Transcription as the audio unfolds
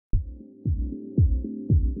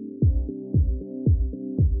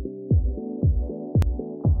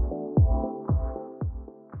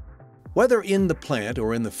Whether in the plant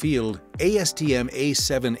or in the field, ASTM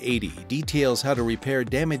A780 details how to repair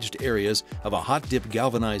damaged areas of a hot-dip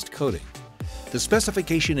galvanized coating. The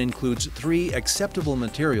specification includes 3 acceptable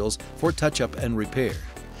materials for touch-up and repair: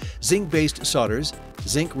 zinc-based solders,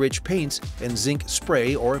 zinc-rich paints, and zinc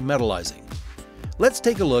spray or metallizing. Let's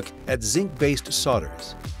take a look at zinc-based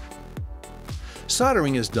solders.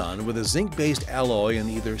 Soldering is done with a zinc-based alloy in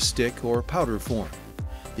either stick or powder form.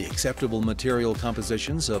 The acceptable material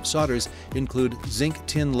compositions of solders include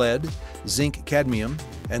zinc-tin-lead, zinc-cadmium,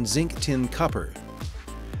 and zinc-tin-copper.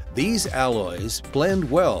 These alloys blend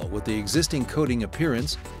well with the existing coating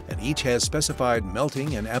appearance, and each has specified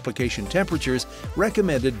melting and application temperatures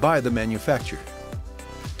recommended by the manufacturer.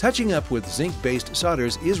 Touching up with zinc-based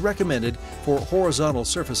solders is recommended for horizontal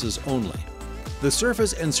surfaces only. The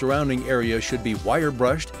surface and surrounding area should be wire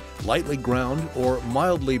brushed, lightly ground, or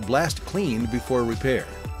mildly blast cleaned before repair.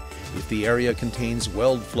 If the area contains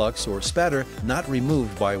weld flux or spatter not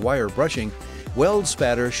removed by wire brushing, weld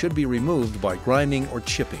spatter should be removed by grinding or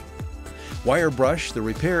chipping. Wire brush the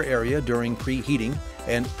repair area during preheating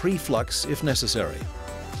and pre-flux if necessary.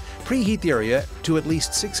 Preheat the area to at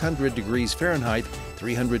least 600 degrees Fahrenheit,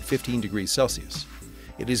 315 degrees Celsius.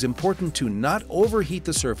 It is important to not overheat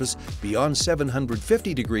the surface beyond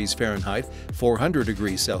 750 degrees Fahrenheit, 400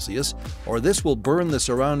 degrees Celsius, or this will burn the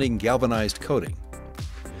surrounding galvanized coating.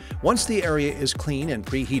 Once the area is clean and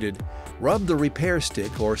preheated, rub the repair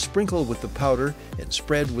stick or sprinkle with the powder and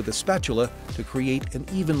spread with a spatula to create an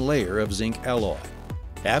even layer of zinc alloy.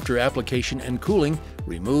 After application and cooling,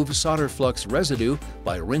 remove solder flux residue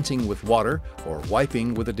by rinsing with water or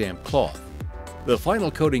wiping with a damp cloth. The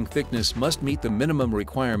final coating thickness must meet the minimum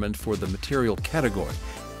requirement for the material category.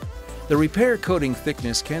 The repair coating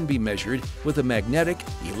thickness can be measured with a magnetic,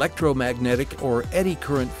 electromagnetic, or eddy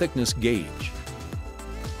current thickness gauge.